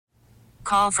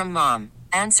Call from mom.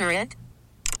 Answer it.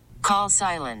 Call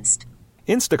silenced.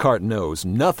 Instacart knows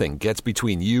nothing gets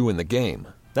between you and the game.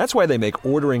 That's why they make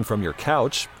ordering from your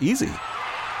couch easy.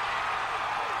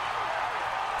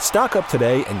 Stock up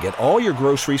today and get all your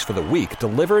groceries for the week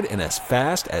delivered in as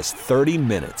fast as 30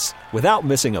 minutes without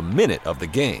missing a minute of the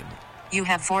game. You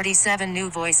have 47 new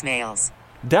voicemails.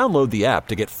 Download the app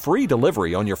to get free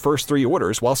delivery on your first 3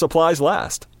 orders while supplies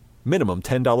last. Minimum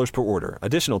 $10 per order.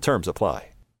 Additional terms apply.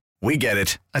 We get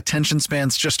it. Attention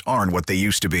spans just aren't what they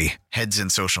used to be. Heads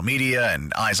in social media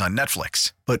and eyes on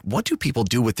Netflix. But what do people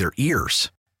do with their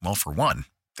ears? Well, for one,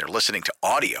 they're listening to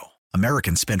audio.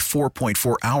 Americans spend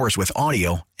 4.4 hours with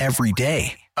audio every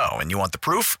day. Oh, and you want the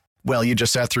proof? Well, you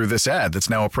just sat through this ad that's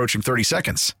now approaching 30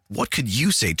 seconds. What could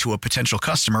you say to a potential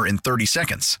customer in 30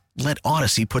 seconds? Let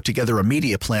Odyssey put together a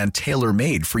media plan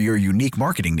tailor-made for your unique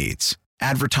marketing needs.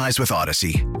 Advertise with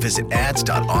Odyssey. Visit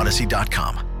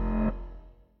ads.odyssey.com.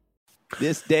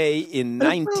 This day in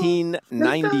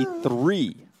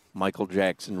 1993, Michael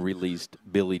Jackson released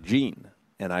Billie Jean.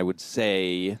 And I would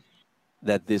say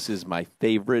that this is my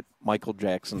favorite Michael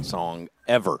Jackson song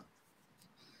ever.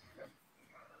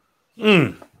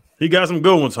 He got some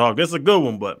good ones, Hawk. That's a good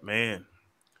one, but, man,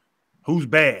 who's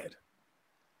bad?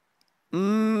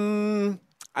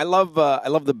 I love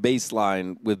the bass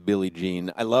line with Billie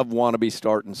Jean. I love Wanna Be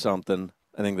Starting Something.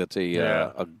 I think that's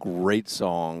a great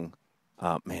song.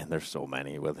 Man, there's so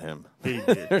many with him.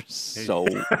 There's so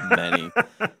many.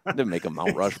 To make a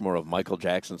Mount Rushmore of Michael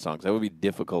Jackson songs, that would be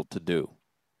difficult to do.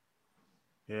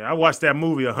 Yeah, I watched that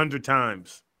movie 100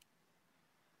 times.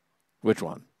 Which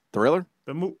one? Thriller?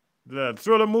 The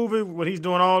Thriller movie when he's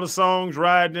doing all the songs,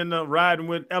 riding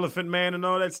with Elephant Man and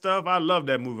all that stuff. I loved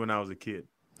that movie when I was a kid.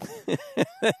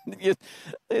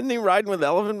 Isn't he riding with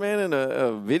Elephant Man in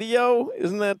a video?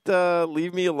 Isn't that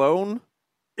Leave Me Alone?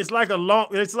 It's like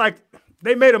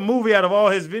they made a movie out of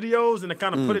all his videos and they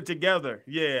kind of put it together.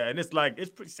 Yeah, and it's like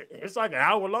an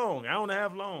hour long, hour and a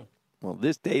half long. Well,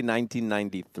 this day,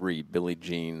 1993, Billie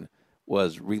Jean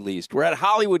was released. We're at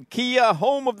Hollywood Kia,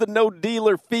 home of the no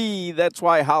dealer fee. That's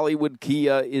why Hollywood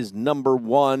Kia is number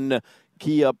one.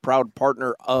 Kia, proud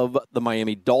partner of the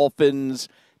Miami Dolphins.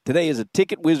 Today is a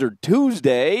Ticket Wizard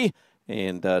Tuesday,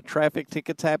 and traffic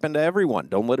tickets happen to everyone.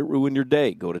 Don't let it ruin your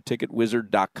day. Go to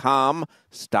ticketwizard.com.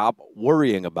 Stop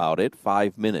worrying about it.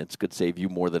 5 minutes could save you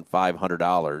more than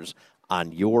 $500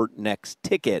 on your next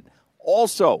ticket.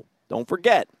 Also, don't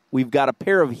forget, we've got a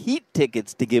pair of Heat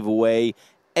tickets to give away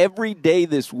every day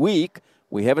this week.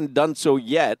 We haven't done so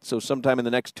yet, so sometime in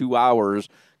the next 2 hours,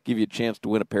 give you a chance to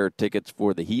win a pair of tickets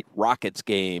for the Heat Rockets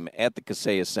game at the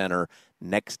Kaseya Center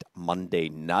next Monday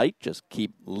night. Just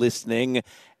keep listening.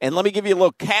 And let me give you a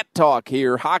little cat talk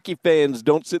here. Hockey fans,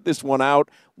 don't sit this one out.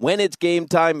 When it's game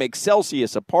time, make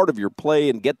Celsius a part of your play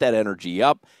and get that energy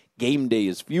up. Game day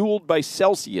is fueled by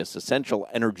Celsius Essential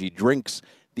Energy Drinks,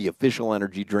 the official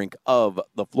energy drink of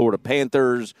the Florida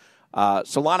Panthers.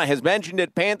 Solana has mentioned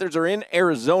it. Panthers are in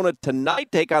Arizona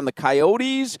tonight, take on the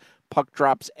Coyotes. Puck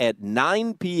drops at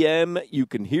 9 p.m. You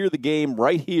can hear the game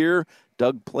right here.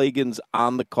 Doug Plagens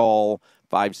on the call,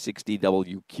 560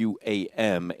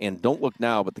 WQAM. And don't look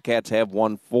now, but the Cats have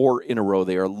won 4 in a row.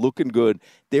 They are looking good.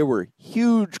 There were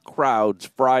huge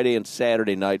crowds Friday and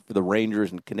Saturday night for the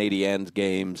Rangers and Canadiens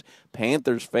games.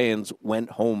 Panthers fans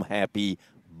went home happy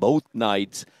both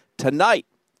nights. Tonight,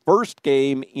 first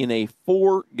game in a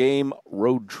 4-game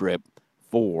road trip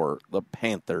for the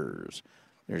Panthers.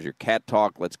 There's your cat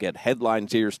talk. Let's get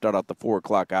headlines here. Start out the 4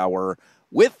 o'clock hour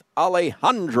with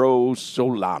Alejandro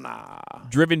Solana.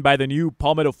 Driven by the new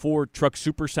Palmetto Ford Truck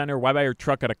Supercenter. Why buy your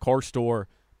truck at a car store?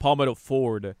 Palmetto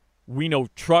Ford. We know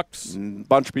trucks.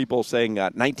 Bunch of people saying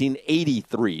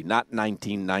 1983, not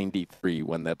 1993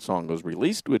 when that song was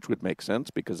released, which would make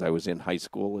sense because I was in high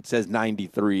school. It says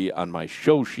 93 on my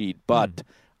show sheet, but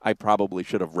I probably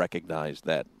should have recognized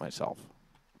that myself.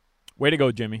 Way to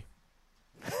go, Jimmy.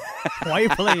 Why are you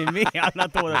blaming me? I'm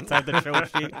not the one that typed the show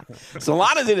sheet.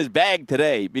 Solana's in his bag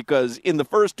today because in the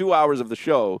first 2 hours of the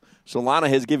show, Solana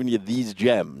has given you these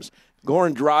gems.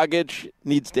 Goran Dragic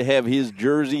needs to have his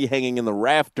jersey hanging in the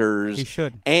rafters. He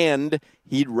should. And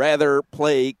he'd rather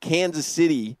play Kansas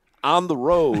City on the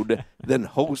road than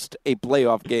host a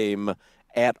playoff game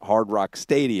at Hard Rock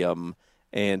Stadium.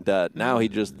 And now he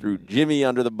just threw Jimmy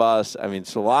under the bus. I mean,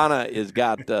 Solana has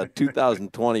got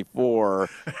 2024.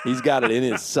 He's got it in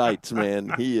his sights,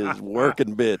 man. He is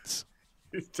working bits.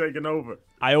 He's taking over.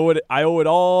 I owe it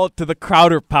all to the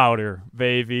Crowder powder,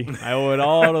 baby. I owe it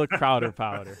all to the Crowder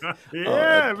powder.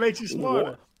 Yeah, it makes you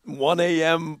smarter. 1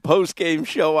 a.m. post-game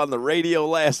show on the radio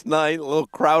last night. A little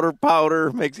Crowder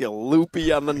powder makes you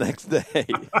loopy on the next day.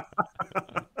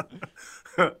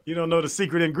 You don't know the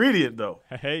secret ingredient, though.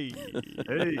 Hey.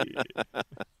 Hey.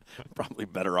 Probably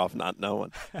better off not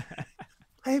knowing.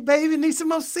 Hey, baby, need some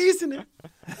more seasoning.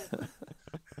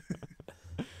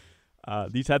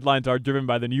 These headlines are driven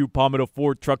by the new Palmetto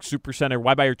Ford Truck Supercenter.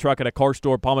 Why buy your truck at a car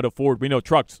store? Palmetto Ford. We know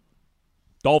trucks.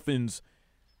 Dolphins,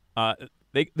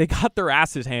 they got their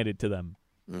asses handed to them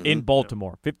in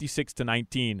Baltimore.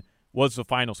 56-19 was the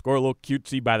final score. A little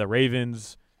cutesy by the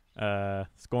Ravens,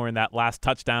 scoring that last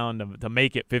touchdown to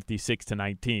make it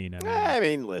 56-19. I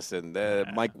mean, listen,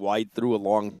 Mike White threw a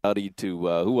long tutty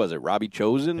to, who was it, Robbie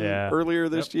Chosen earlier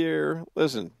this year.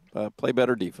 Listen, play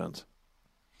better defense.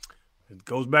 It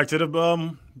goes back to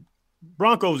the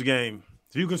Broncos game.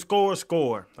 If you can score,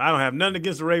 score. I don't have nothing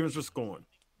against the Ravens for scoring.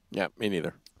 Yeah, me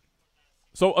neither.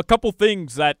 So a couple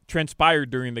things that transpired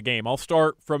during the game. I'll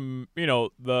start from,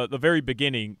 the very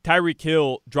beginning. Tyreek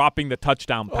Hill dropping the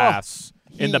touchdown pass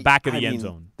in the back of the end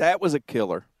zone. That was a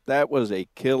killer. That was a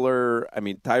killer. I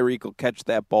mean, Tyreek will catch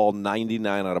that ball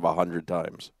 99 out of 100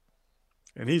 times.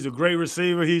 And he's a great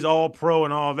receiver. He's all pro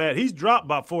and all that. He's dropped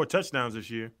about 4 touchdowns this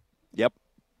year. Yep.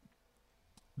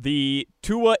 The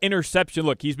Tua interception,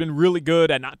 look, he's been really good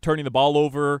at not turning the ball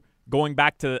over going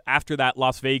back to after that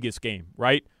Las Vegas game,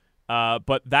 right?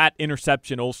 But that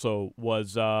interception also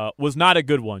was not a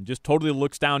good one. Just totally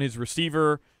looks down his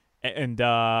receiver, and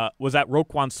was that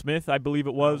Roquan Smith, I believe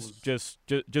it was? Just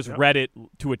read it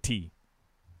to a T.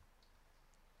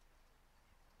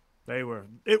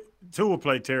 Tua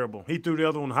played terrible. He threw the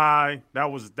other one high.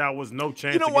 That was no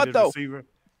chance. You know to what, get his though? receiver.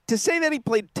 To say that he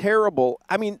played terrible,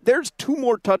 I mean, there's 2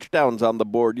 more touchdowns on the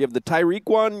board. You have the Tyreek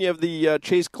one, you have the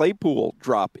Chase Claypool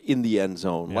drop in the end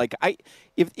zone. Yeah.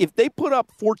 If they put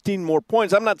up 14 more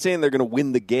points, I'm not saying they're going to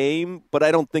win the game, but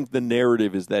I don't think the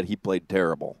narrative is that he played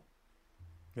terrible.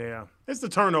 Yeah, it's the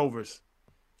turnovers.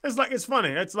 It's funny.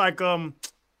 It's like I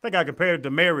think I compared it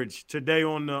to marriage today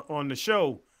on the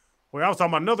show, where I was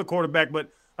talking about another quarterback, but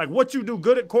like what you do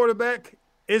good at quarterback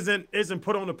isn't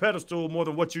put on the pedestal more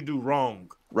than what you do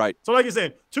wrong. Right. So like you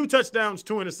said, 2 touchdowns,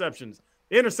 2 interceptions.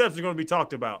 The interceptions are going to be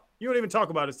talked about. You don't even talk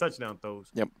about his touchdown throws.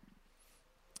 Yep.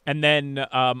 And then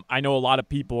I know a lot of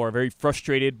people are very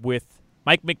frustrated with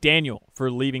Mike McDaniel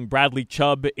for leaving Bradley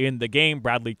Chubb in the game.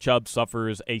 Bradley Chubb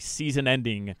suffers a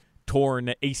season-ending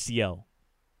torn ACL.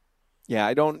 Yeah,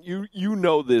 I don't. You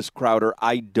know this, Crowder.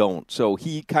 I don't. So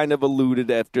he kind of alluded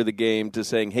after the game to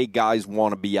saying, "Hey, guys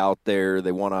want to be out there.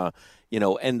 They want to,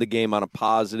 end the game on a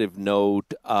positive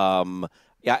note."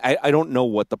 I don't know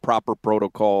what the proper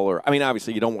protocol or. I mean,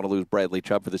 obviously, you don't want to lose Bradley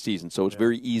Chubb for the season, so it's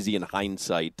very easy in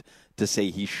hindsight to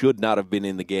say he should not have been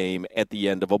in the game at the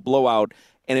end of a blowout,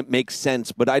 and it makes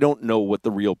sense. But I don't know what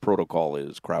the real protocol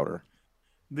is, Crowder.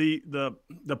 The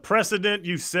precedent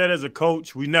you set as a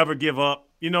coach, we never give up.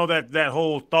 You know that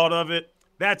whole thought of it.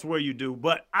 That's where you do.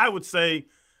 But I would say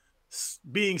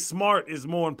being smart is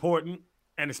more important,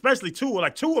 and especially Tua.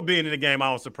 Like Tua being in the game,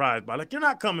 I was surprised by. Like you're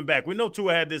not coming back. We know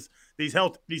Tua had these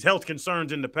health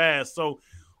concerns in the past. So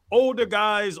older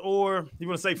guys, or you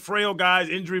want to say frail guys,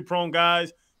 injury prone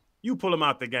guys, you pull them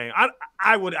out the game.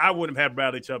 I wouldn't have had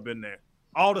Bradley Chubb in there.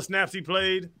 All the snaps he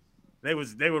played, they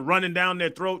were running down their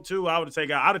throat too. I'd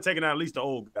have taken out at least the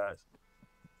old guys.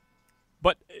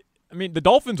 But I mean, the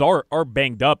Dolphins are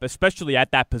banged up, especially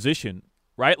at that position,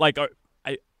 right? Like,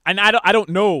 I don't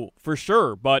know for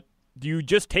sure, but do you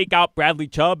just take out Bradley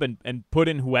Chubb and put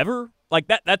in whoever? Like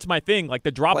that's my thing. Like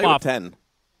the drop off. 10.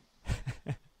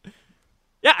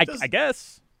 Yeah, I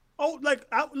guess. Oh,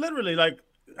 literally, I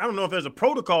don't know if there's a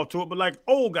protocol to it, but like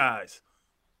old guys,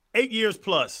 8 years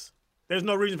plus, there's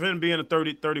no reason for him to be in a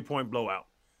 30-point blowout.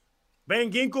 Van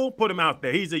Ginkel, put him out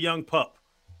there. He's a young pup.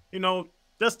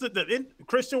 Just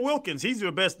Christian Wilkins, he's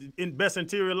your best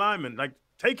interior lineman. Like,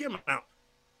 take him out.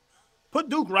 Put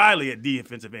Duke Riley at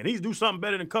defensive end. He's do something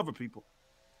better than cover people.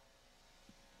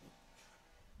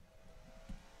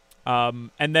 And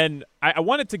then I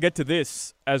wanted to get to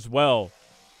this as well.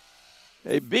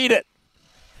 Hey, beat it.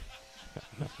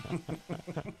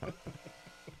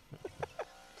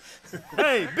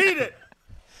 Hey, beat it.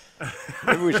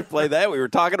 Maybe we should play that. We were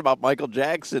talking about Michael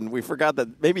Jackson. We forgot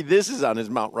that maybe this is on his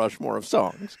Mount Rushmore of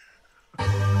songs.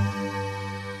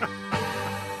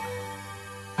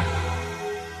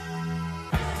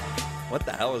 What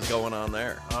the hell is going on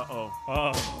there?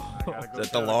 Uh-oh. Is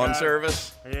that the lawn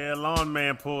service? Yeah, lawn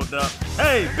man pulled up.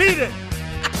 Hey, beat it.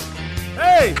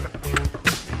 Hey.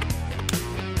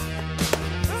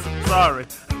 Sorry.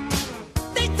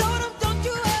 They told him, don't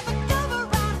you ever come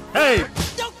around. Hey.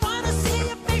 Don't want to see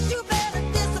your face, you better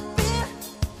disappear.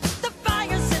 The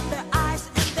fire's in their eyes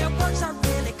and their words are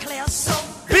really clear, so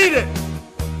beat it.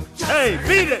 Hey,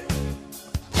 beat it.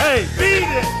 Hey, beat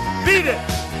it. Beat it.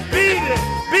 Beat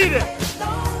beat it.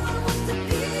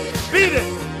 Beat it.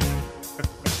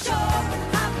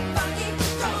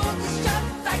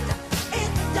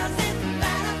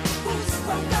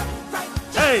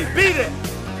 Hey, beat it.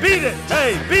 Beat it.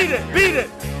 Hey, beat it. Beat it.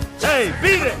 Hey,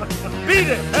 beat it. Beat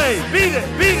it. Hey, beat it.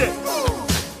 Beat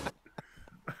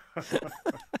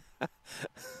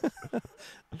it.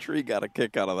 Tree got a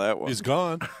kick out of that one. He's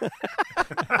gone.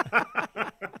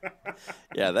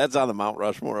 Yeah, that's on the Mount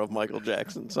Rushmore of Michael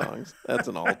Jackson songs. That's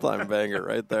an all-time banger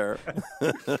right there.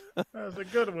 That's a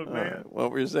good one, man. Right, what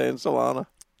were you saying, Solana?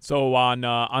 So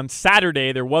on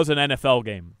Saturday, there was an NFL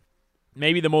game.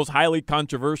 Maybe the most highly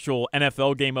controversial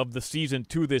NFL game of the season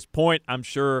to this point. I'm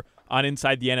sure on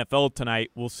Inside the NFL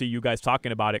tonight, we'll see you guys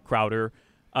talking about it, Crowder.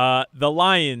 The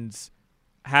Lions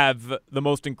have the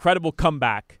most incredible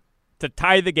comeback to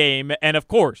tie the game. And, of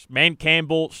course, Man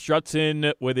Campbell struts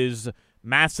in with his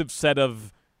massive set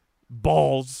of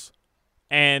balls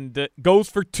and goes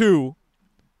for two.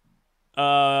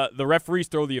 The referees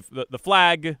throw the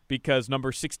flag because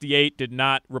number 68 did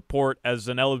not report as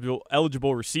an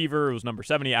eligible receiver. It was number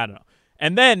 70. I don't know.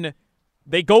 And then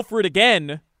they go for it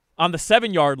again on the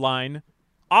 7-yard line,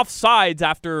 offsides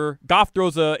after Goff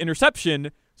throws an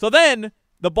interception. So then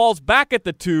the ball's back at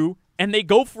the 2, and they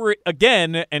go for it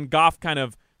again, and Goff kind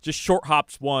of just short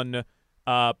hops one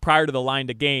prior to the line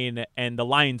to gain, and the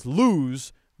Lions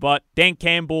lose. But Dan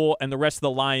Campbell and the rest of the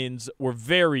Lions were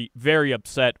very, very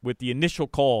upset with the initial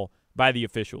call by the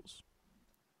officials.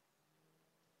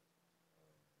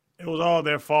 It was all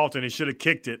their fault, and he should have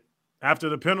kicked it. After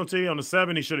the penalty on the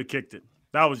 7, he should have kicked it.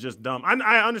 That was just dumb.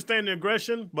 I understand the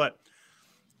aggression, but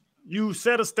you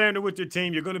set a standard with your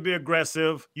team. You're going to be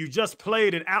aggressive. You just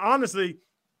played it. Honestly,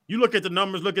 you look at the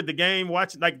numbers, look at the game,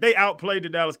 watch. Like, they outplayed the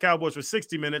Dallas Cowboys for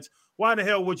 60 minutes. Why the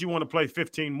hell would you want to play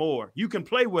 15 more? You can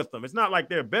play with them. It's not like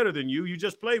they're better than you. You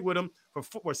just played with them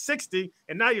for 60,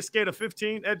 and now you're scared of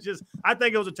 15. I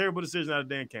think it was a terrible decision out of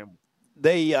Dan Campbell.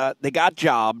 They got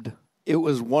jobbed. It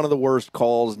was one of the worst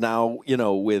calls now,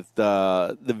 with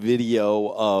the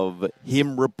video of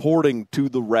him reporting to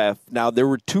the ref. Now, there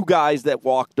were two guys that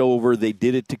walked over. They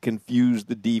did it to confuse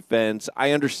the defense.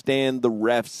 I understand the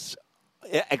ref's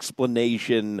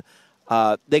explanation.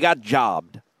 They got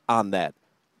jobbed on that.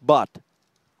 But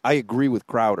I agree with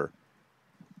Crowder.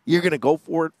 You're going to go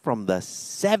for it from the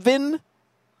 7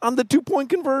 on the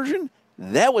 2-point conversion?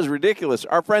 That was ridiculous.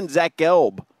 Our friend Zach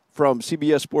Gelb from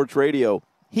CBS Sports Radio,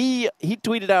 he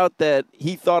tweeted out that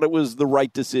he thought it was the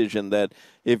right decision, that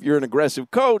if you're an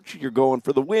aggressive coach, you're going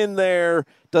for the win there.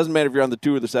 Doesn't matter if you're on the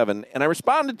 2 or the 7. And I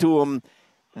responded to him,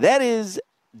 that is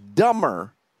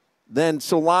dumber than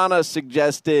Solana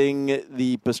suggesting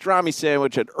the pastrami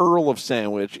sandwich at Earl of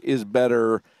Sandwich is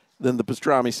better than the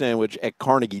pastrami sandwich at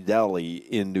Carnegie Deli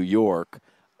in New York.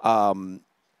 From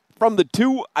the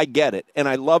 2, I get it, and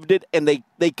I loved it, and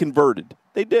they converted.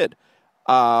 They did.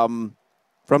 From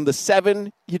the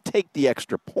 7, you take the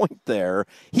extra point there.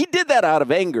 He did that out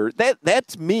of anger.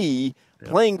 That's me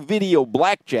playing video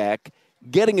blackjack,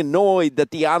 getting annoyed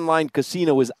that the online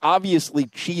casino is obviously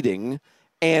cheating,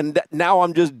 and now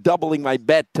I'm just doubling my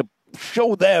bet to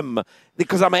show them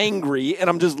because I'm angry and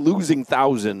I'm just losing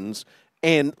thousands.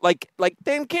 And like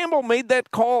Dan Campbell made that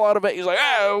call out of it. He's like,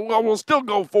 well, we'll still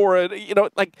go for it.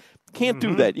 Can't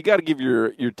do that. You got to give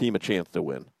your team a chance to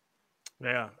win.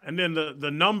 Yeah, and then the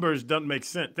numbers don't make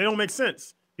sense. They don't make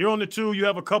sense. You're on the 2. You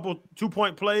have a couple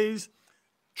 2-point plays.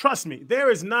 Trust me, there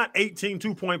is not 18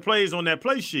 2-point plays on that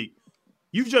play sheet.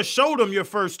 You've just showed them your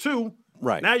first 2.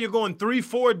 Right. Now you're going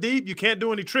 3-4 deep. You can't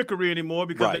do any trickery anymore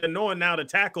because they're knowing now to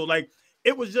tackle. Like,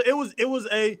 it was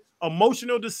a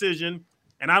emotional decision,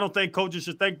 and I don't think coaches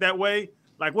should think that way.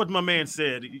 Like what my man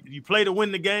said, you play to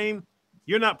win the game.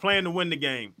 You're not playing to win the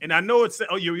game. And I know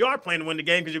you are playing to win the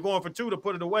game because you're going for 2 to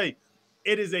put it away.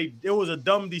 It was a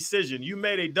dumb decision. You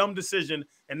made a dumb decision,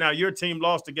 and now your team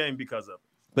lost the game because of it.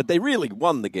 But they really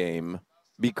won the game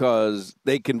because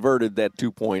they converted that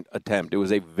 2-point attempt. It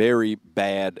was a very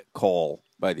bad call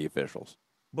by the officials.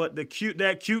 But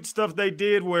that cute stuff they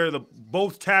did where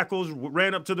both tackles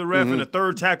ran up to the ref and the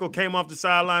third tackle came off the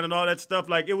sideline and all that stuff,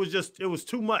 like it was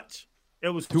too much. It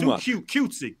was too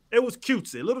cutesy. It was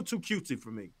cutesy, a little too cutesy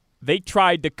for me. They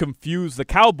tried to confuse the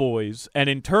Cowboys and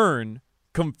in turn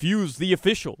confuse the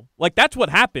official. Like, that's what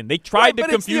happened. They tried to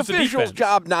confuse the defense. It's the official's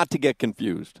job not to get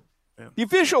confused. Yeah. The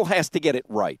official has to get it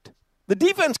right. The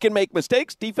defense can make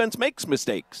mistakes. Defense makes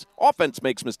mistakes. Offense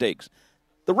makes mistakes.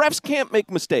 The refs can't make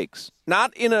mistakes.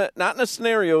 Not in a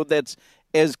scenario that's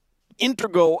as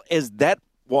integral as that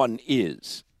one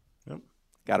is. Yep.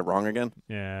 Got it wrong again?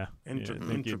 Yeah. I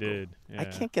think you did. Yeah. I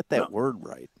can't get that word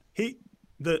right.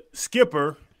 The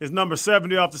skipper, is number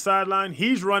 70 off the sideline.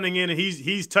 He's running in and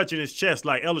he's touching his chest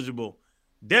like eligible.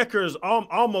 Decker's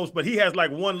almost, but he has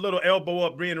like one little elbow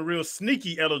up, being a real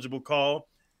sneaky eligible call.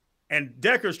 And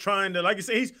Decker's trying to, like you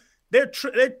say, they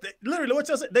literally, what's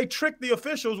else? They trick the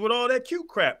officials with all that cute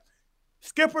crap.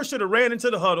 Skipper should have ran into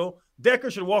the huddle.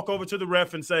 Decker should walk over to the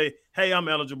ref and say, "Hey, I'm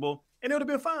eligible," and it would have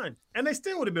been fine. And they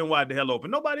still would have been wide the hell open.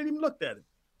 Nobody even looked at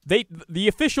it. The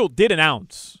official did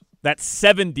announce that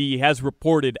 70 has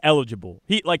reported eligible.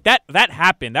 He like that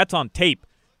happened. That's on tape.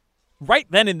 Right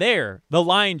then and there, the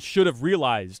Lions should have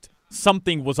realized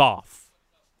something was off.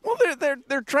 Well,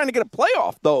 they're trying to get a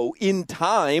playoff though in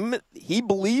time. He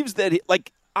believes that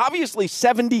obviously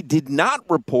 70 did not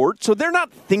report, so they're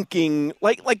not thinking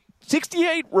like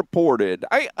 68 reported.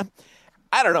 I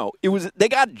don't know. They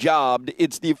got jobbed.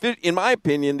 It's in my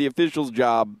opinion the official's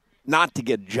job not to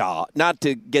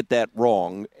get that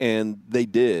wrong, and they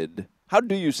did. How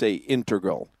do you say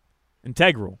integral?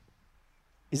 Integral.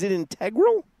 Is it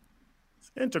integral?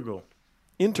 Integral.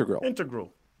 Integral.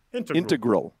 Integral.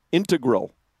 Integral.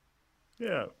 Integral.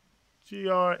 Yeah.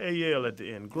 GRAL at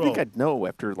the end. I think I'd know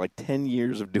after 10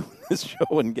 years of doing this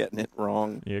show and getting it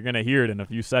wrong. You're going to hear it in a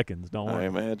few seconds. Don't worry. I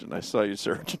imagine. I saw you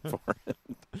searching for it.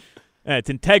 It's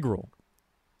integral.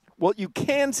 Well, you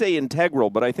can say integral,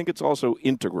 but I think it's also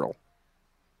integral.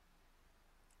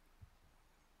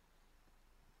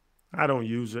 I don't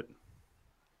use it.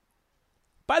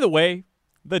 By the way,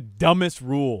 the dumbest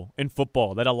rule in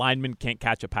football that a lineman can't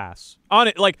catch a pass. On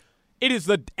it, it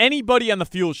is anybody on the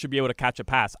field should be able to catch a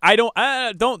pass.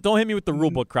 Don't hit me with the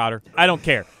rule book, Crowder. I don't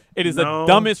care. It is the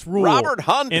dumbest rule. Robert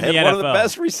Hunt in had the one NFL. of the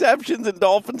best receptions in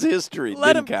Dolphins history.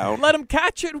 Let Didn't count. Let him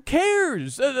catch it. Who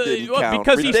cares? Ridiculous.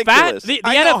 Because he's fat. The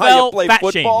I know how NFL you play fat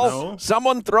football. shames. No.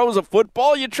 Someone throws a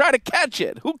football, you try to catch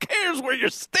it. Who cares where you're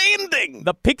standing?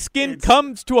 The pigskin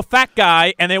comes to a fat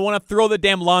guy, and they want to throw the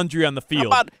damn laundry on the How field.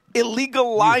 about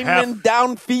illegal linemen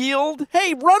downfield?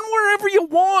 Hey, run wherever you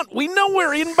want. We know where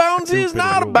inbounds is,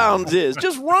 not bounds is.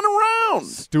 Just run around.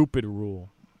 Stupid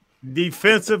rule.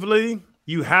 Defensively,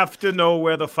 you have to know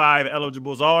where the 5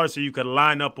 eligibles are so you can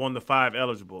line up on the 5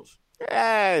 eligibles.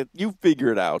 You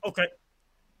figure it out. Okay.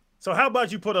 So how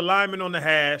about you put a lineman on the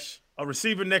hash, a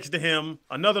receiver next to him,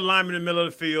 another lineman in the middle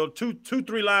of the field, two,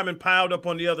 3 linemen piled up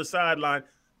on the other sideline.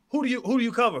 Who do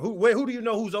you cover? Who do you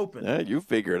know who's open? You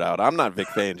figure it out. I'm not Vic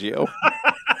Fangio.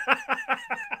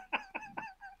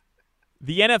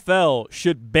 The NFL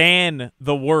should ban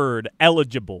the word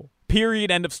eligible.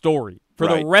 Period. End of story. For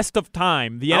the rest of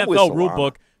time, the NFL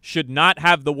rulebook should not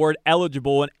have the word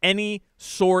eligible in any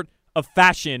sort of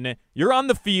fashion. You're on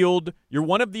the field. You're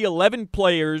one of the 11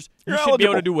 players. You should be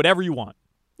able to do whatever you want.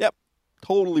 Yep.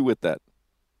 Totally with that.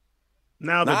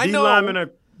 Now the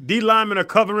D linemen are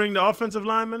covering the offensive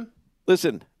linemen?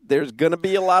 Listen, there's going to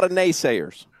be a lot of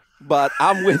naysayers, but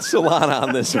I'm with Solana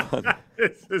on this one.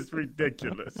 This is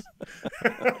ridiculous.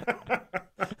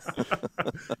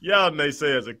 Y'all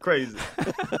naysayers are crazy.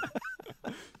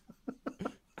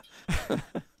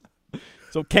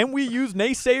 So can we use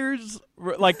naysayers?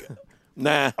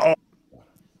 Nah. Oh.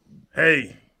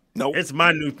 Hey, nope. It's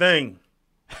my new thing.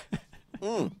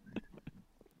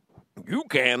 You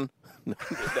can.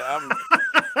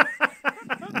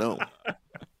 No.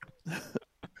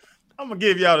 I'm going to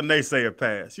give y'all the naysayer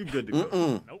pass. You good to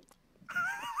go. Nope.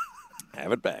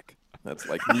 Have it back. That's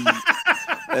like me.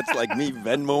 That's like me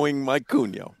Venmoing my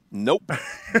Cunyo. Nope.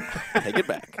 Take it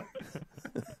back.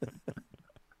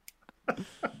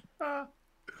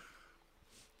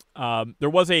 There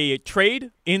was a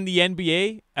trade in the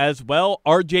NBA as well.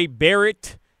 R.J.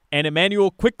 Barrett and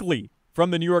Emmanuel Quickley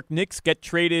from the New York Knicks get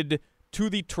traded to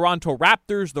the Toronto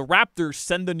Raptors. The Raptors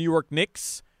send the New York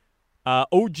Knicks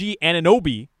OG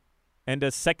Anunoby and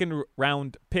a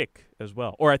second-round pick as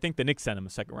well. Or I think the Knicks sent him a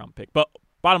second-round pick. But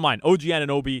bottom line, OG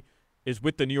Anunoby is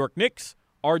with the New York Knicks.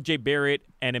 R.J. Barrett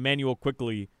and Emmanuel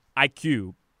Quickley,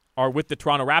 IQ, are with the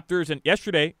Toronto Raptors. And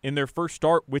yesterday, in their first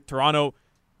start with Toronto,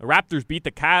 the Raptors beat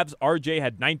the Cavs. RJ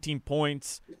had 19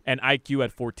 points, and IQ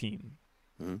had 14.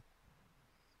 Mm-hmm.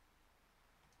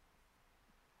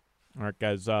 All right,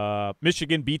 guys.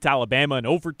 Michigan beats Alabama in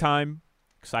overtime.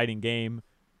 Exciting game.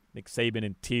 Nick Saban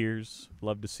in tears.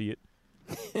 Love to see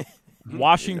it.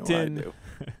 Washington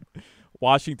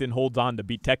Washington holds on to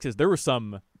beat Texas. There was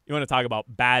some, you want to talk about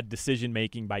bad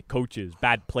decision-making by coaches,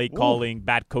 bad play calling,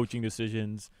 bad coaching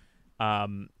decisions.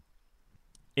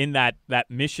 In that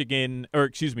Michigan, or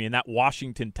excuse me, in that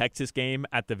Washington-Texas game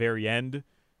at the very end,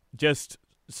 just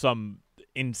some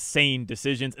insane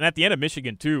decisions. And at the end of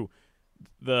Michigan, too,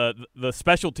 the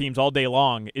special teams all day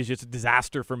long is just a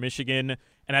disaster for Michigan.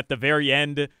 And at the very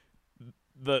end,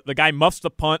 the guy muffs the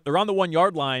punt. They're on the 1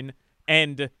 yard line,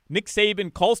 and Nick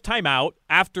Saban calls timeout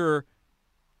after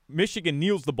Michigan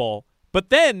kneels the ball. But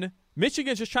then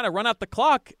Michigan's just trying to run out the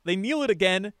clock. They kneel it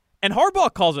again, and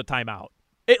Harbaugh calls a timeout.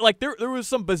 There was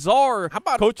some bizarre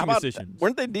coaching decisions.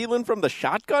 Weren't they dealing from the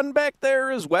shotgun back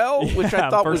there as well, which I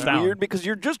thought was weird because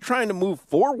you're just trying to move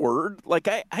forward. Like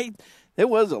there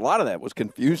was a lot of that was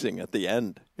confusing at the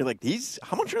end. You're like,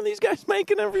 how much are these guys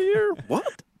making every year?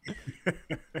 What?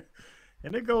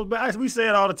 And it goes back. We say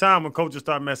it all the time when coaches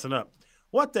start messing up.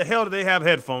 What the hell do they have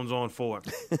headphones on for?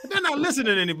 They're not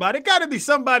listening to anybody. It got to be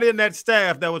somebody in that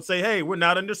staff that would say, "Hey, we're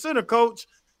not under center, coach."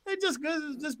 They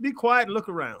just be quiet and look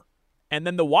around. And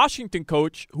then the Washington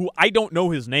coach, who I don't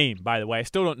know his name, by the way. I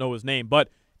still don't know his name. But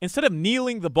instead of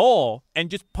kneeling the ball and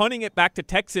just punting it back to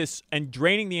Texas and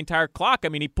draining the entire clock, I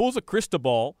mean, he pulls a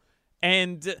Cristobal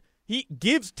and he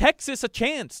gives Texas a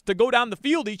chance to go down the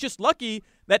field. He's just lucky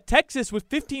that Texas, with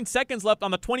 15 seconds left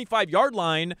on the 25-yard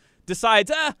line,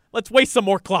 decides, let's waste some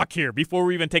more clock here before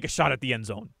we even take a shot at the end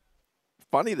zone.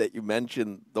 Funny that you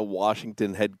mentioned the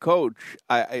Washington head coach.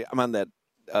 I'm on that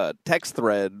text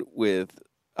thread with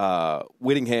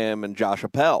Whittingham and Josh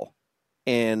Appel.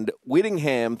 And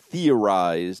Whittingham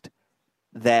theorized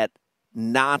that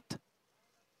not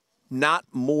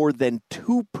more than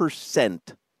 2%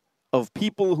 of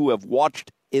people who have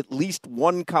watched at least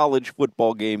one college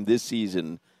football game this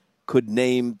season could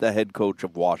name the head coach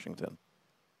of Washington.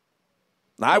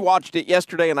 I watched it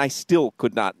yesterday, and I still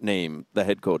could not name the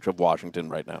head coach of Washington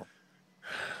right now.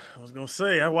 I was gonna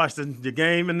say I watched the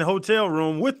game in the hotel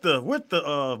room with the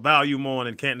volume on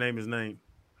and can't name his name.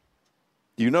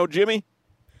 Do you know Jimmy?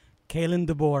 Kalen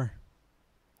DeBoer.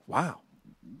 Wow,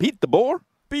 Pete DeBoer.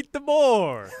 Pete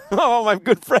DeBoer. Oh, my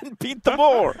good friend Pete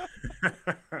DeBoer.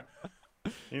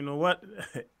 You know what?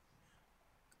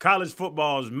 College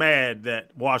football is mad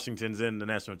that Washington's in the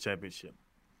national championship.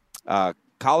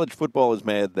 College football is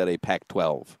mad that a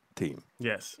Pac-12 team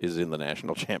is in the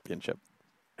national championship.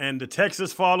 And the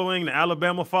Texas following, the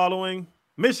Alabama following,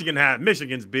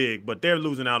 Michigan's big, but they're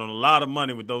losing out on a lot of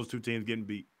money with those two teams getting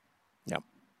beat. Yep.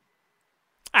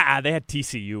 They had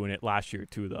TCU in it last year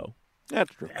too, though.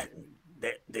 That's true.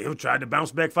 They'll try to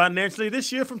bounce back financially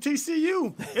this year from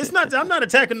TCU. It's not. I'm not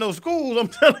attacking those schools. I'm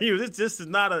telling you, this is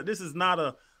not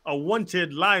a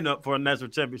wanted lineup for a national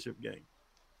championship game.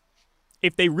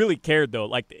 If they really cared, though,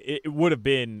 like it would have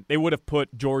been, they would have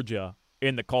put Georgia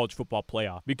in the college football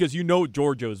playoff because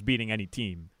Georgia was beating any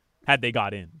team had they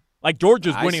got in. Like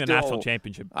Georgia's winning the national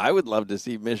championship. I would love to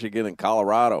see Michigan and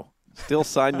Colorado. Still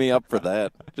sign me up for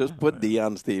that. Just put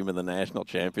Deion's team in the national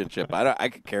championship. I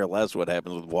could care less what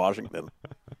happens with Washington.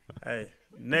 Hey,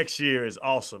 next year is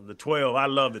awesome. The 12. I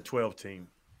love the 12 team.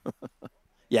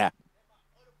 Yeah.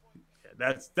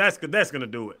 That's good. That's gonna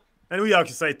do it. And we all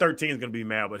can say 13 is gonna be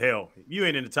mad, but hell, you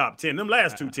ain't in the top 10. Them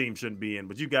last two teams shouldn't be in,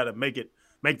 but you got to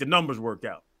make the numbers work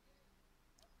out.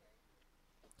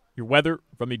 Your weather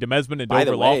from the DeMesman and By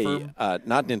Dover the way, Law Firm.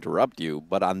 Not to interrupt you,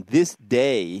 but on this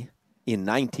day in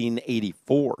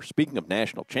 1984, speaking of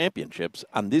national championships,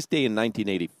 on this day in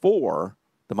 1984,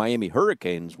 the Miami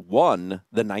Hurricanes won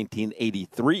the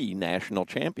 1983 national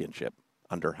championship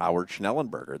under Howard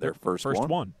Schnellenberger, their first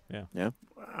one. Yeah.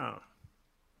 Wow.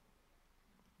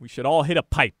 We should all hit a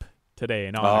pipe today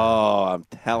in honor. Oh, I'm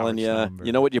telling you.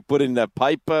 You know what you put in that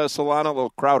pipe, Solana? A little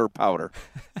Crowder powder.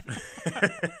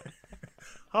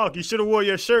 Hawk, you should have wore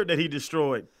your shirt that he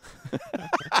destroyed.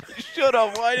 I should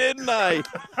have. Why didn't I?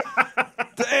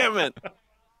 Damn it.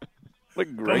 What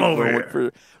a great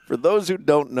moment. For those who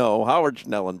don't know, Howard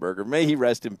Schnellenberger, may he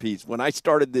rest in peace. When I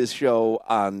started this show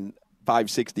on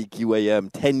 560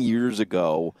 QAM 10 years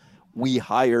ago, we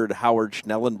hired Howard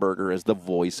Schnellenberger as the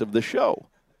voice of the show.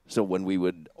 So when we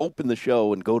would open the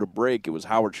show and go to break, it was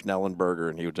Howard Schnellenberger,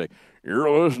 and he would say, "You're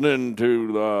listening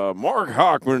to the Mark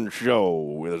Hochman Show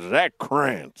with Zach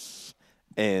Krantz."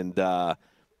 And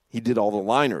he did all the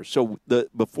liners. So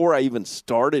before I even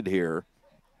started here,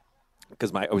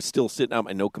 because I was still sitting out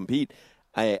my no-compete,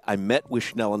 I met with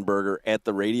Schnellenberger at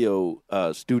the radio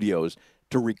studios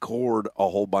to record a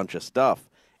whole bunch of stuff.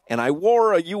 And I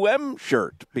wore a UM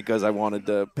shirt because I wanted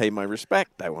to pay my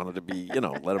respect. I wanted to be,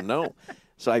 let him know.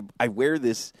 So I wear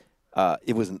this,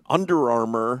 it was an Under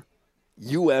Armour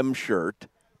UM shirt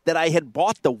that I had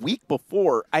bought the week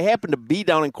before. I happened to be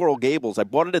down in Coral Gables. I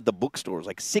bought it at the bookstore. It was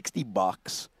like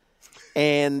 $60.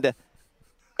 And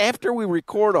after we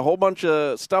record a whole bunch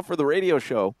of stuff for the radio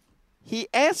show, he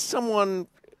asked someone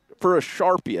for a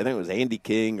Sharpie. I think it was Andy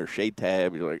King or Shay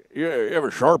Tab. He's like, "Yeah, you have a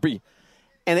Sharpie?"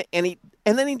 And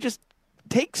then he just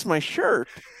takes my shirt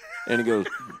and he goes,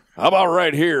 "How about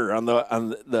right here on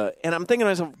the?" And I'm thinking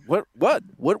to myself, what,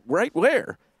 right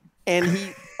where? And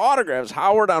he autographs.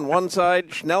 Howard on one side,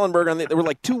 Schnellenberger on the other. There were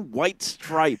like 2 white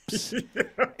stripes.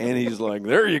 And he's like,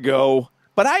 there you go.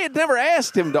 But I had never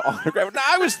asked him to autograph. Now,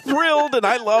 I was thrilled, and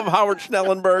I love Howard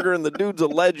Schnellenberger, and the dude's a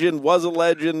legend, was a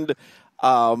legend.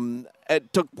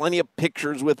 Took plenty of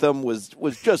pictures with him, was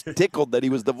just tickled that he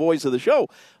was the voice of the show.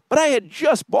 But I had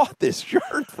just bought this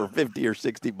shirt for $50 or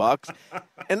 $60,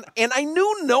 and I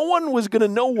knew no one was going to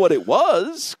know what it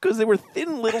was because they were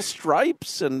thin little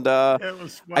stripes, and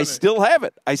I still have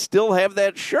it. I still have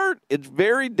that shirt. It's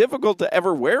very difficult to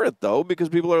ever wear it, though, because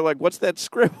people are like, what's that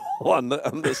scribble on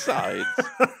the sides?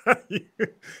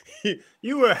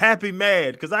 You were happy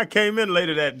mad because I came in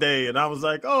later that day, and I was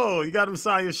like, oh, you got him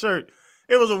sign your shirt.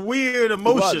 It was a weird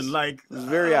emotion. It was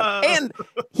very odd. And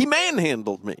he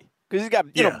manhandled me. Because he's got,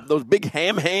 you know, those big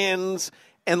ham hands,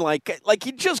 and like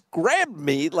he just grabbed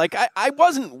me. Like I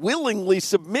wasn't willingly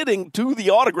submitting to the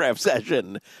autograph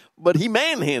session, but he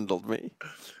manhandled me.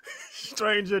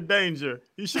 Stranger danger.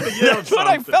 You should have yelled That's what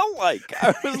I felt like.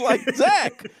 I was like,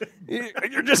 Zach,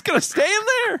 you're just going to stand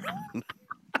there?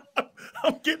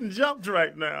 I'm getting jumped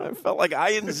right now. I felt like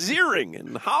Ian Ziering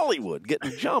in Hollywood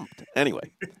getting jumped.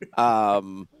 Anyway,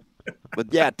 but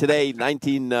yeah, today,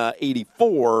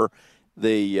 1984.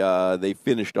 They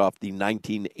finished off the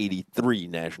 1983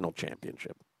 national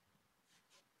championship.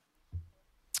 All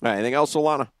right, anything else,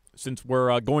 Solana? Since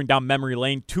we're going down memory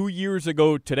lane, 2 years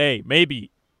ago today,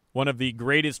 maybe one of the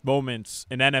greatest moments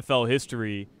in NFL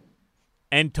history,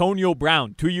 Antonio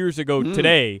Brown, 2 years ago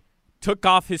today, took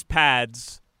off his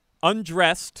pads,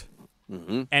 undressed,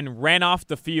 and ran off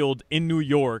the field in New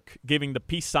York, giving the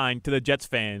peace sign to the Jets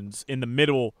fans in the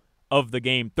middle of the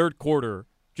game, third quarter.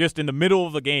 Just in the middle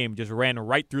of the game, just ran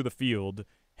right through the field,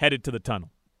 headed to the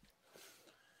tunnel.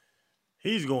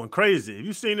 He's going crazy. Have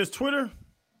you seen his Twitter?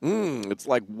 It's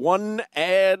like one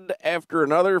ad after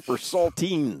another for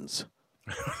saltines.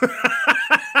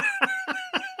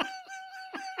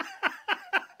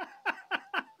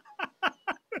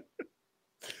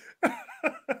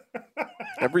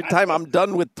 Every time I'm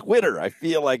done with Twitter, I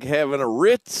feel like having a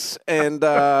Ritz and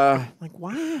like,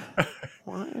 why?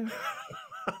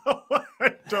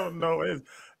 I don't know.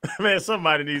 Man,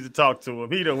 somebody needs to talk to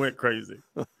him. He done went crazy.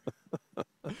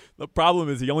 The problem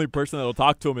is the only person that will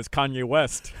talk to him is Kanye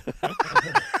West.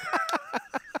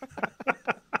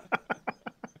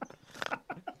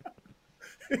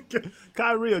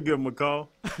 Kyrie will give him a call.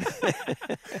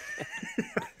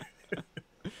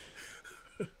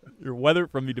 Your weather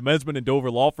from the Demesman and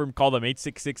Dover Law Firm. Call them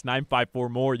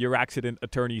 866-954-MORE,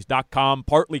 youraccidentattorneys.com.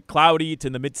 Partly cloudy. It's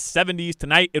in the mid-70s.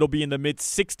 Tonight, it'll be in the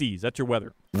mid-60s. That's your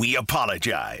weather. We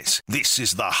apologize. This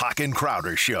is the Hawk and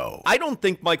Crowder Show. I don't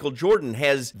think Michael Jordan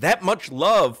has that much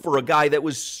love for a guy that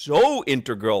was so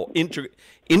integral. I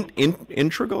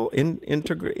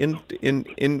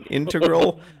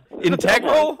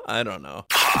don't know.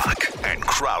 Hawk and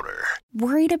Crowder.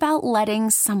 Worried about letting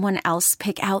someone else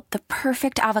pick out the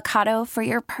perfect avocado for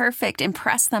your perfect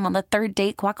impress them on the third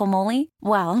date guacamole?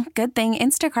 Well, good thing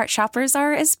Instacart shoppers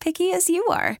are as picky as you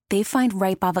are. They find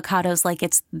ripe avocados like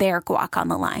it's their guac on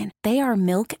the line. They are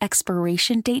milk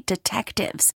expiration date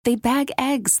detectives. They bag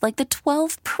eggs like the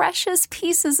 12 precious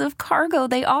pieces of cargo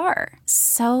they are.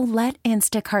 So let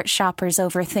Instacart shoppers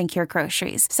overthink your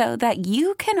groceries so that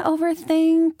you can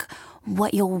overthink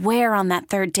what you'll wear on that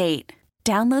third date.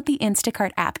 Download the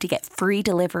Instacart app to get free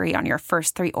delivery on your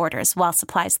first 3 orders while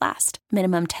supplies last.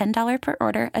 Minimum $10 per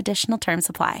order. Additional terms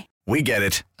apply. We get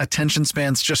it. Attention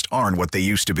spans just aren't what they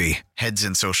used to be. Heads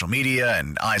in social media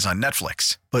and eyes on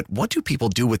Netflix. But what do people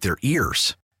do with their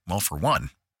ears? Well, for one,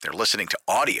 they're listening to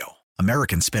audio.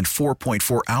 Americans spend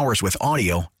 4.4 hours with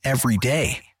audio every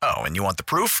day. Oh, and you want the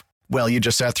proof? Well, you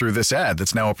just sat through this ad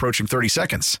that's now approaching 30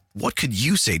 seconds. What could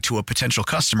you say to a potential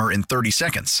customer in 30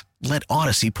 seconds? Let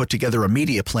Odyssey put together a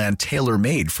media plan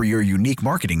tailor-made for your unique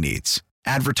marketing needs.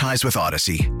 Advertise with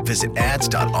Odyssey. Visit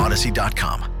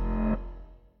ads.odyssey.com.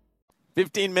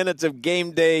 15 minutes of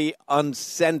Game Day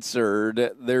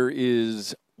Uncensored. There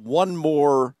is one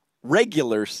more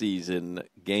regular season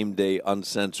Game Day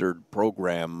Uncensored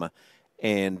program,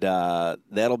 and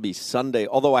that'll be Sunday.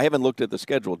 Although I haven't looked at the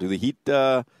schedule. Do the Heat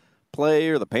play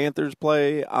or the Panthers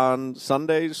play on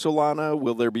Sundays, Solana?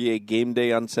 Will there be a Game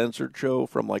Day Uncensored show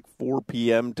from like 4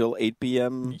 p.m. till 8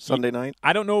 p.m. Sunday night?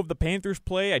 I don't know if the Panthers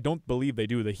play. I don't believe they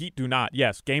do. The Heat do not.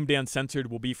 Yes, Game Day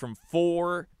Uncensored will be from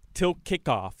 4 till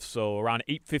kickoff, so around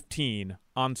 8:15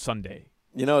 on Sunday.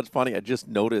 You know, it's funny. I just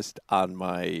noticed on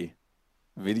my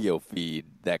video feed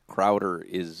that Crowder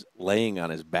is laying on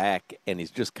his back and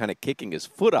he's just kind of kicking his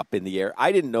foot up in the air.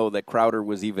 I didn't know that Crowder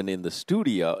was even in the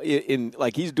studio.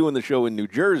 Like he's doing the show in New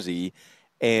Jersey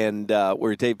and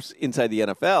where he tapes Inside the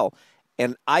NFL.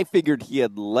 and I figured he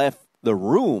had left the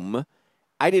room.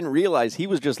 I didn't realize he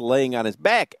was just laying on his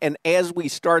back. And as we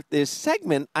start this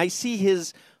segment, I see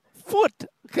his foot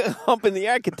up in the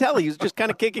air. I could tell he was just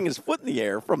kind of kicking his foot in the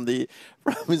air from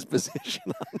his position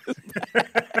on his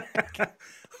back.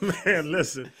 Man,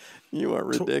 listen. You are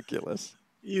ridiculous.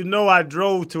 You know I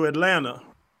drove to Atlanta.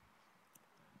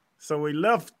 So we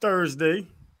left Thursday.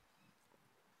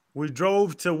 We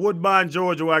drove to Woodbine,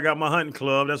 Georgia, where I got my hunting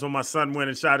club. That's where my son went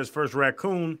and shot his first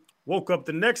raccoon. Woke up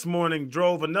the next morning,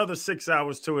 drove another 6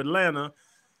 hours to Atlanta.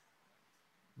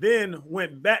 Then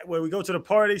went back where we go to the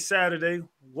party Saturday.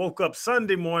 Woke up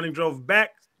Sunday morning, drove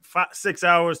back 6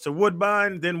 hours to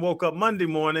Woodbine. Then woke up Monday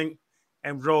morning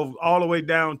and drove all the way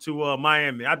down to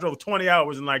Miami. I drove 20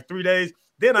 hours in like 3 days.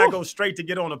 Then I go straight to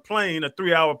get on a plane, a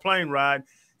 3-hour plane ride.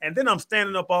 And then I'm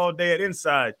standing up all day at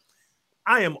Inside.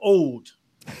 I am old.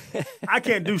 I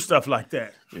can't do stuff like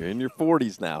that. You're in your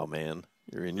 40s now, man.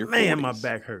 You're in your 40s. Man, my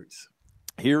back hurts.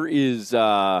 Here is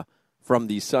from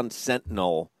the Sun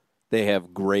Sentinel. They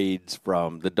have grades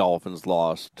from the Dolphins'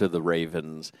 loss to the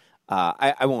Ravens.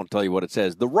 I won't tell you what it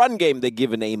says. The run game, they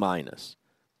give an A-.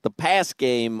 The pass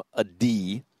game, a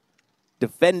D.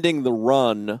 Defending the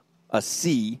run, a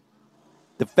C.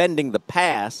 Defending the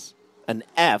pass, an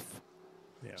F.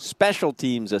 Yeah. Special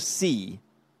teams, a C.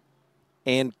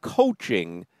 And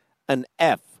coaching, an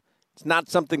F. It's not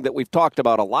something that we've talked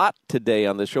about a lot today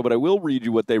on this show, but I will read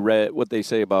you what they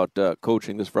say about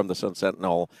coaching. This is from the Sun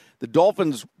Sentinel. The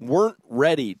Dolphins weren't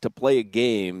ready to play a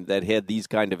game that had these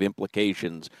kind of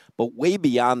implications, but way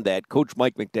beyond that, Coach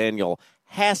Mike McDaniel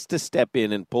has to step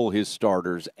in and pull his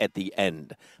starters at the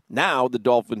end. Now the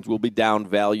Dolphins will be down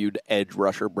valued edge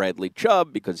rusher Bradley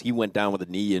Chubb because he went down with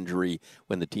a knee injury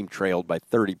when the team trailed by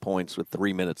 30 points with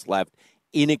 3 minutes left.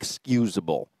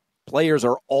 Inexcusable. Players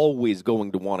are always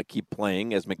going to want to keep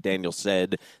playing. As McDaniel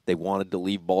said, they wanted to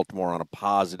leave Baltimore on a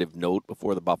positive note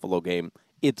before the Buffalo game.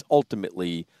 It's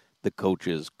ultimately the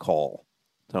coach's call.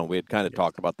 So we had kind of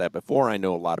talked about that before. I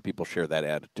know a lot of people share that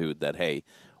attitude that, hey,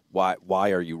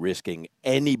 why are you risking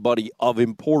anybody of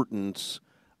importance,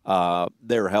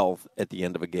 their health at the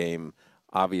end of a game?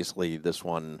 Obviously, this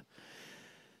one,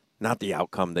 not the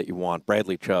outcome that you want.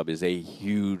 Bradley Chubb is a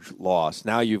huge loss.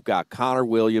 Now you've got Connor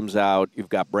Williams out. You've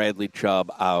got Bradley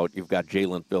Chubb out. You've got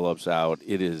Jalen Phillips out.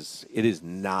 It is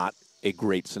not a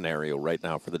great scenario right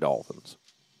now for the Dolphins.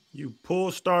 You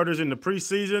pull starters in the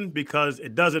preseason because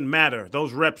it doesn't matter.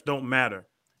 Those reps don't matter.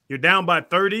 You're down by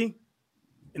 30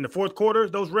 in the fourth quarter.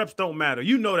 Those reps don't matter.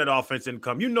 You know that offense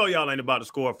income. You know y'all ain't about to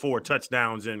score 4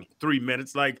 touchdowns in 3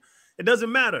 minutes. Like, it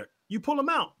doesn't matter. You pull them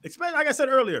out. Especially, like I said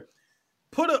earlier,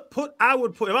 if I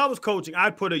was coaching,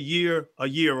 I'd put a year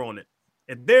on it.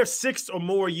 If there's 6 or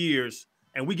more years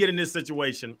and we get in this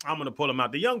situation, I'm going to pull them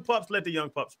out. The young pups, let the young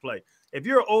pups play. If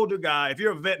you're an older guy, if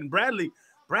you're a vet, and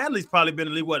Bradley's probably been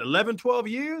in the league, 11, 12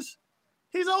 years?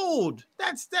 He's old.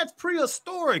 That's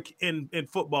prehistoric in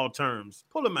football terms.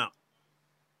 Pull him out.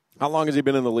 How long has he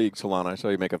been in the league, Solana? I saw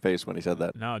you make a face when he said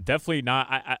that. No, definitely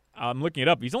not. I'm looking it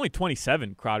up. He's only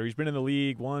 27, Crowder. He's been in the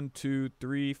league 1, 2,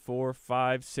 3, 4,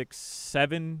 5, 6,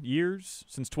 7 years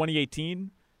since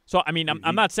 2018. So, I mean,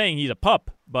 I'm not saying he's a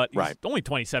pup, but he's only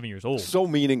 27 years old. So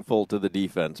meaningful to the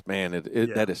defense. Man,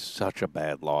 that is such a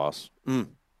bad loss.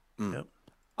 Yep.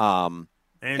 And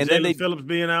Jalen Phillips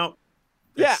being out.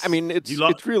 Yeah, I mean, it's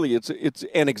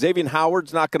and Xavier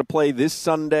Howard's not going to play this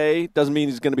Sunday. Doesn't mean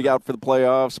he's going to be out for the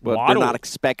playoffs, but they're not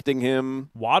expecting him.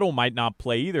 Waddle might not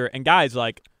play either. And guys,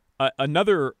 like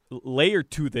another layer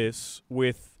to this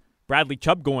with Bradley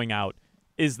Chubb going out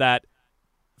is that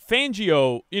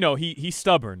Fangio, he's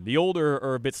stubborn. The older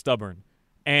are a bit stubborn,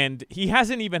 and he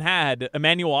hasn't even had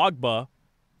Emmanuel Ogbah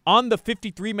on the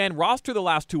 53-man roster the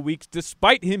last 2 weeks,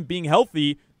 despite him being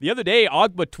healthy. The other day,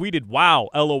 Ogbah tweeted, wow,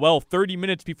 LOL, 30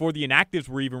 minutes before the inactives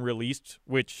were even released,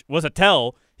 which was a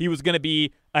tell. He was going to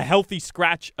be a healthy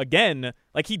scratch again.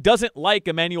 Like, he doesn't like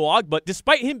Emmanuel Ogbah,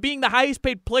 despite him being the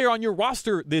highest-paid player on your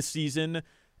roster this season.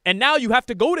 And now you have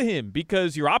to go to him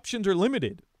because your options are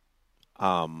limited.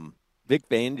 Vic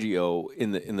Fangio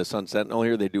in the Sun Sentinel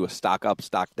here, they do a stock up,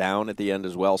 stock down at the end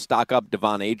as well. Stock up,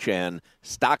 Devon Achane.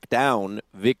 Stock down,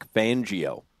 Vic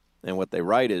Fangio. And what they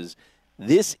write is,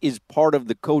 this is part of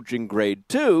the coaching grade,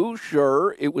 too.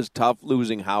 Sure, it was tough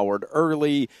losing Howard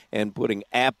early, and putting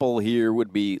Apple here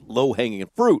would be low-hanging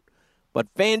fruit.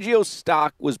 But Fangio's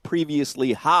stock was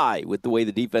previously high with the way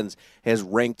the defense has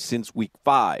ranked since Week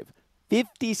 5.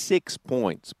 56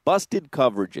 points, busted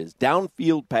coverages,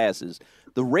 downfield passes.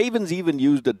 The Ravens even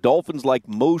used a Dolphins-like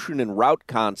motion and route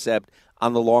concept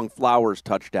on the Long Flowers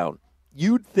touchdown.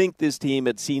 You'd think this team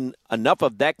had seen enough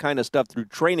of that kind of stuff through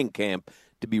training camp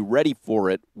to be ready for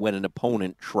it when an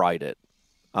opponent tried it.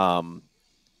 Not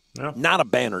a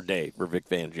banner day for Vic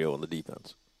Fangio and the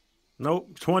defense.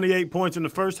 Nope, 28 points in the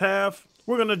first half.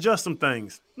 We're going to adjust some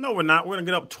things. No, we're not. We're going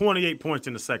to get up 28 points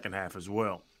in the second half as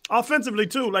well. Offensively,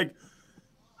 too, like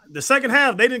the second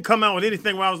half, they didn't come out with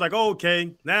anything where I was like, oh,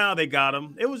 okay, now they got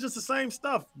them. It was just the same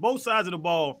stuff. Both sides of the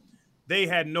ball, they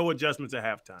had no adjustments at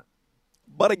halftime.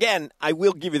 But again, I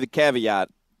will give you the caveat.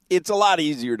 It's a lot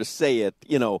easier to say it,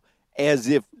 as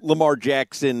if Lamar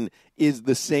Jackson is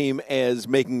the same as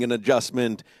making an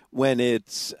adjustment when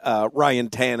it's Ryan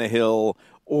Tannehill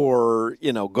or,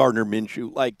 Gardner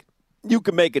Minshew. Like, you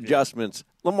can make adjustments.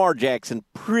 Lamar Jackson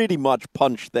pretty much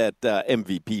punched that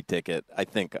MVP ticket, I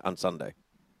think, on Sunday.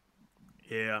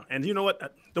 Yeah, and you know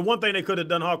what? The one thing they could have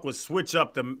done, Hawk, was switch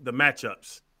up the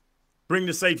matchups. Bring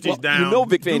the safeties down.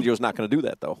 Vic Fangio's not going to do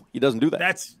that, though. He doesn't do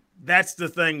that. That's the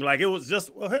thing. Like, it was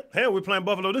just, hell, we're playing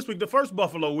Buffalo this week, the first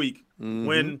Buffalo week,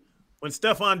 when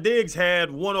Stephon Diggs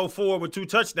had 104 with 2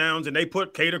 touchdowns, and they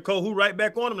put Kader Kohu right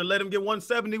back on him and let him get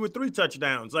 170 with 3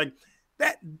 touchdowns. Like,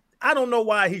 that, I don't know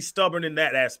why he's stubborn in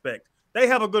that aspect. They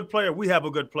have a good player. We have a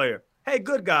good player. Hey,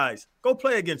 good guys, go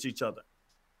play against each other.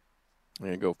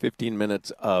 There you go, 15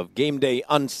 minutes of Game Day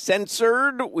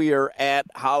Uncensored. We are at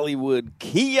Hollywood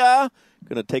Kia.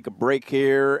 Going to take a break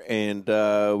here, and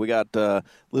we got a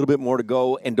little bit more to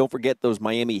go. And don't forget those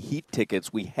Miami Heat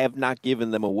tickets. We have not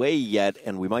given them away yet,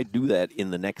 and we might do that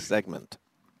in the next segment.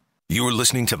 You're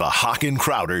listening to the Hawk and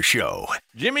Crowder Show.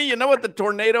 Jimmy, you know what the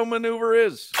tornado maneuver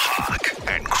is? Hawk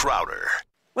and Crowder.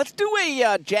 Let's do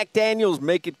a Jack Daniels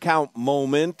make it count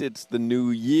moment. It's the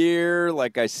new year.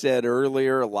 Like I said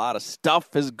earlier, a lot of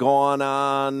stuff has gone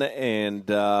on, and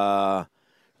a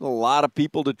lot of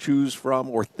people to choose from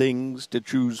or things to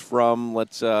choose from.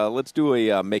 Let's do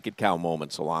a make it count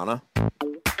moment, Solana.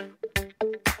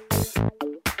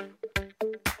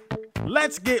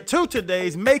 Let's get to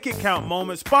today's Make It Count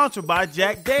moment, sponsored by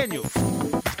Jack Daniels.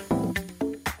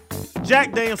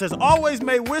 Jack Daniels has always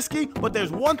made whiskey, but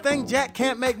there's one thing Jack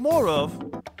can't make more of: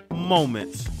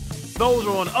 moments. Those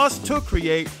are on us to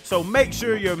create, so make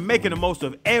sure you're making the most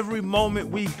of every moment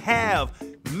we have.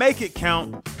 Make it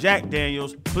count. Jack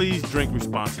Daniels, please drink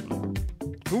responsibly.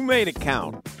 Who made it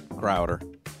count, Crowder?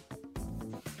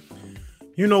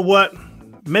 You know what?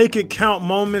 Make it count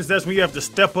moments, that's when you have to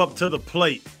step up to the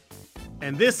plate.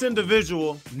 And this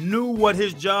individual knew what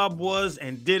his job was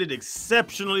and did it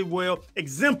exceptionally well.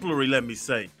 Exemplary, let me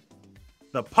say.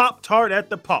 The Pop-Tart at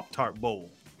the Pop-Tart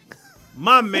Bowl.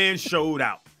 My man showed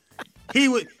out. He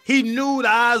knew the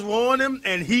eyes were on him,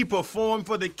 and he performed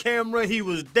for the camera. He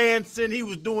was dancing. He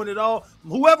was doing it all.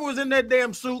 Whoever was in that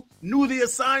damn suit knew the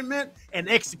assignment and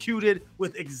executed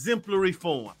with exemplary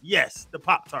form. Yes, the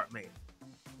Pop-Tart man.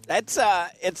 It's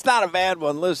not a bad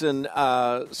one. Listen,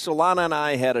 Solana and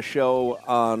I had a show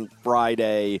on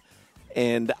Friday,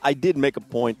 and I did make a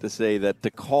point to say that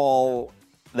to call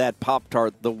that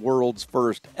Pop-Tart the world's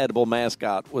first edible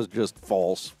mascot was just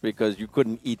false, because you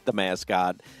couldn't eat the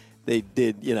mascot. They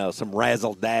did, some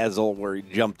razzle-dazzle where he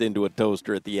jumped into a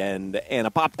toaster at the end, and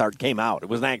a Pop-Tart came out. It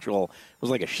was like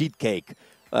a sheet cake.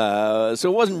 So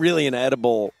it wasn't really an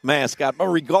edible mascot, but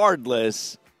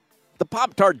regardless, the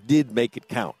Pop-Tart did make it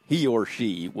count. He or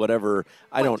she, whatever.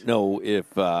 I don't know if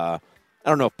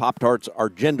Pop-Tarts are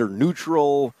gender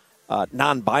neutral,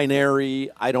 non-binary.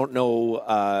 I don't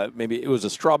know. Maybe it was a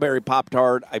strawberry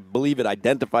Pop-Tart. I believe it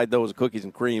identified those as cookies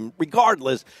and cream.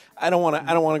 Regardless, I don't want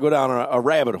to go down a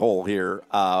rabbit hole here.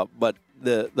 But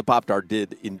the Pop-Tart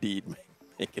did indeed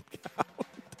make it count.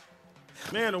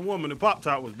 Man or woman, the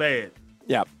Pop-Tart was bad.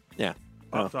 Yeah.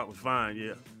 Pop-Tart was fine.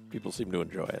 Yeah. People seem to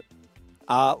enjoy it.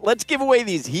 Let's give away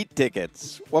these Heat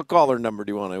tickets. What caller number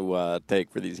do you want to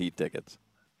take for these Heat tickets?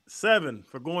 7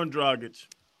 for Goran Dragic.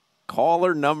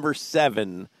 Caller number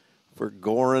 7 for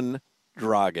Goran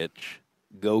Dragic.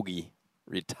 Gogi,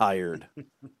 retired.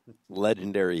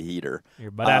 Legendary Heater.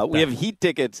 We have Heat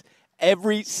tickets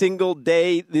every single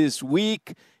day this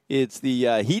week. It's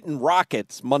the Heat and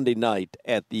Rockets Monday night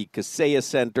at the Kaseya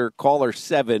Center. Caller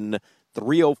 7,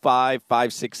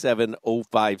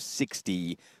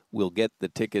 305-567-0560. We'll get the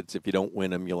tickets. If you don't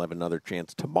win them, you'll have another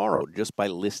chance tomorrow just by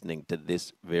listening to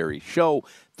this very show.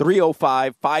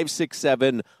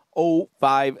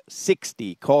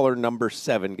 305-567-0560. Caller number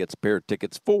 7 gets a pair of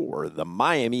tickets for the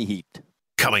Miami Heat.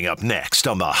 Coming up next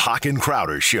on the Hawk and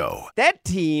Crowder Show. That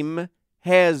team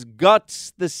has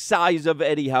guts the size of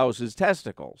Eddie House's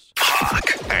testicles.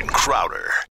 Hawk and Crowder.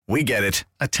 We get it.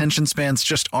 Attention spans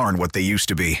just aren't what they used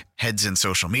to be. Heads in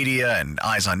social media and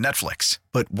eyes on Netflix.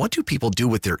 But what do people do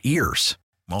with their ears?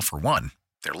 Well, for one,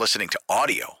 they're listening to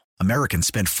audio. Americans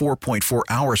spend 4.4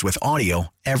 hours with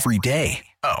audio every day.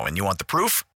 Oh, and you want the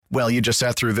proof? Well, you just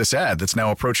sat through this ad that's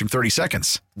now approaching 30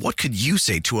 seconds. What could you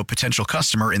say to a potential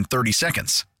customer in 30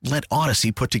 seconds? Let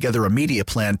Odyssey put together a media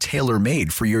plan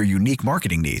tailor-made for your unique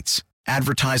marketing needs.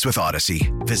 Advertise with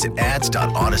Odyssey. Visit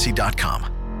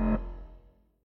ads.odyssey.com.